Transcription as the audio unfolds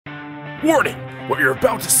Warning! What you're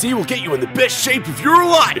about to see will get you in the best shape of your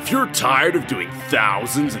life! If you're tired of doing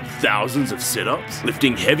thousands and thousands of sit-ups,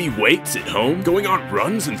 lifting heavy weights at home, going on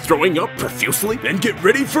runs and throwing up profusely, then get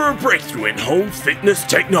ready for a breakthrough in home fitness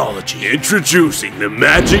technology. Introducing the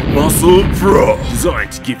Magic Muscle Pro,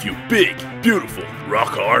 designed to give you big, beautiful,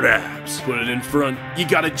 rock-hard abs. Put it in front, you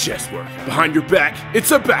got a chest workout. Behind your back,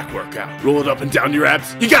 it's a back workout. Roll it up and down your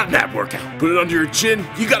abs, you got an ab workout. Put it under your chin,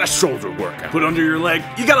 you got a shoulder workout. Put it under your leg,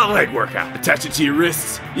 you got a leg workout. Attach it to your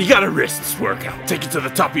wrists, you got a wrists workout. Take it to the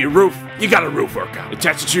top of your roof, you got a roof workout.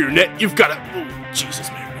 Attach it to your neck, you've got a... Oh, Jesus,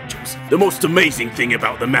 Mary and Joseph. The most amazing thing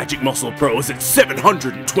about the Magic Muscle Pro is its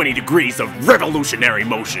 720 degrees of revolutionary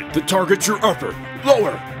motion that targets your upper,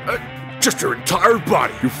 lower, just your entire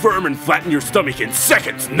body. You firm and flatten your stomach in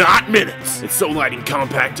seconds, not minutes. It's so light and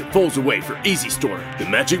compact, it folds away for easy storage. The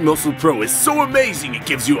Magic Muscle Pro is so amazing, it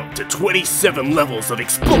gives you up to 27 levels of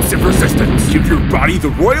explosive resistance. Give your body the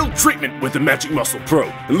royal treatment with the Magic Muscle Pro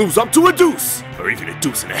and lose up to a deuce, or even a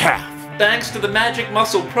deuce and a half. Thanks to the Magic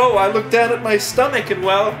Muscle Pro, I looked down at my stomach and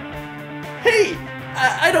well, hey,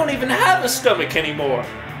 I don't even have a stomach anymore.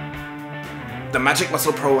 The Magic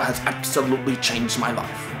Muscle Pro has absolutely changed my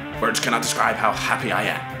life. Words cannot describe how happy I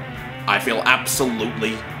am. I feel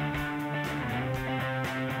absolutely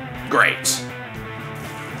great.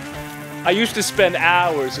 I used to spend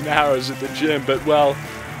hours and hours at the gym, but well,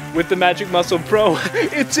 with the Magic Muscle Pro,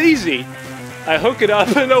 it's easy. I hook it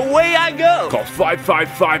up and away I go. Call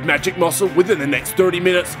 555 Magic Muscle within the next 30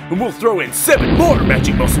 minutes and we'll throw in 7 more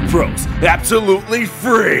Magic Muscle Pros. Absolutely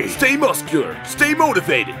free. Stay muscular, stay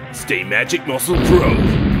motivated, stay Magic Muscle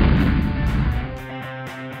Pro.